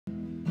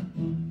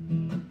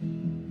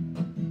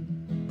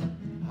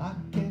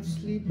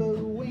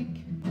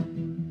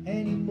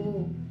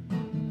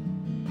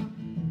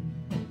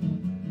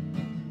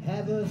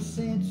ever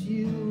since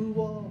you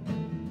walked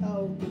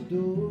out the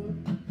door.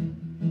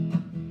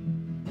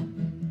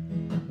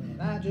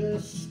 And I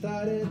just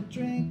started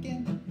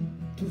drinking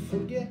to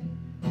forget.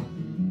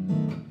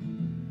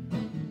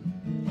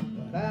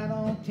 But I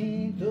don't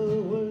think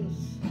the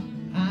worst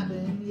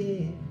happened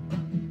yet.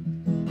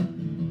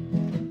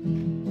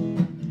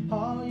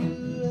 All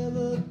you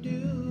ever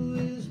do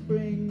is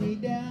bring me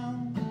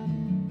down,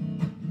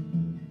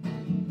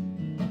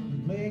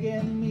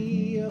 making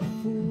me a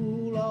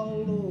fool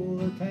all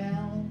over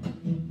town.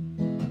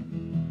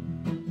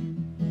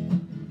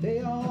 They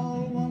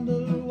all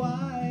wonder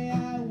why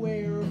I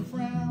wear a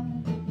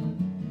frown.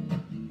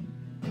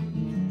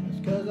 It's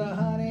 'cause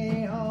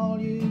honey, all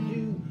you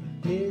do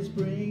is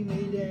bring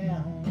me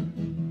down.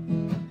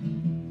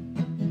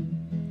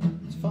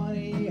 It's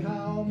funny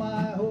how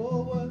my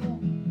whole world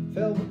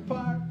fell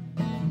apart.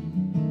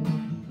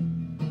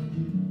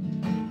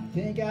 I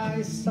think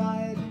I saw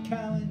it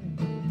coming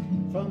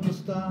from the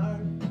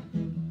start.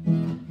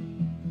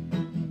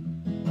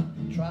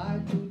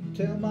 Tried to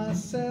tell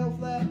myself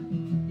that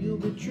you'll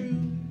be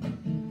true,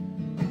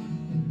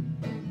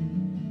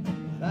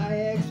 but I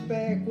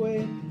expect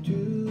way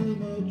too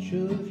much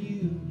of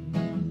you.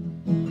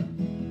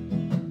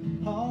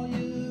 All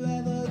you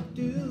ever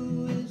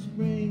do is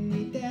bring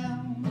me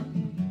down,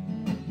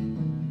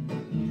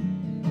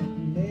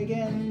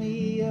 making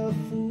me a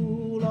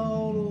fool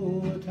all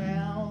over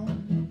town.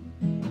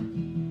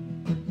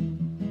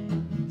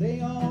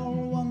 They all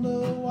wonder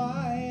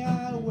why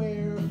I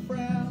wear a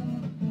frown.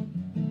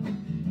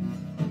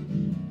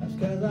 That's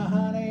 'cause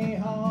honey,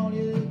 all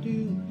you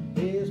do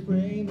is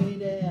bring me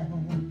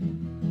down.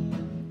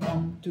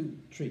 1, 2,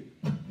 3.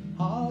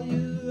 All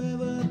you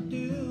ever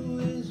do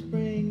is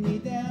bring me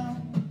down,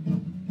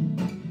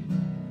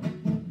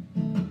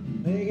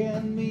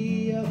 making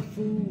me a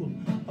fool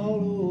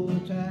all over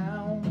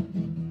town.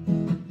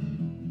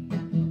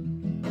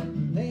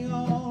 They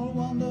all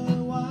wonder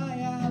why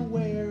I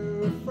wear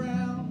a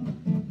frown.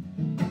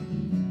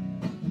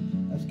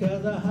 That's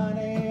 'cause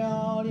honey,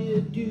 all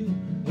you do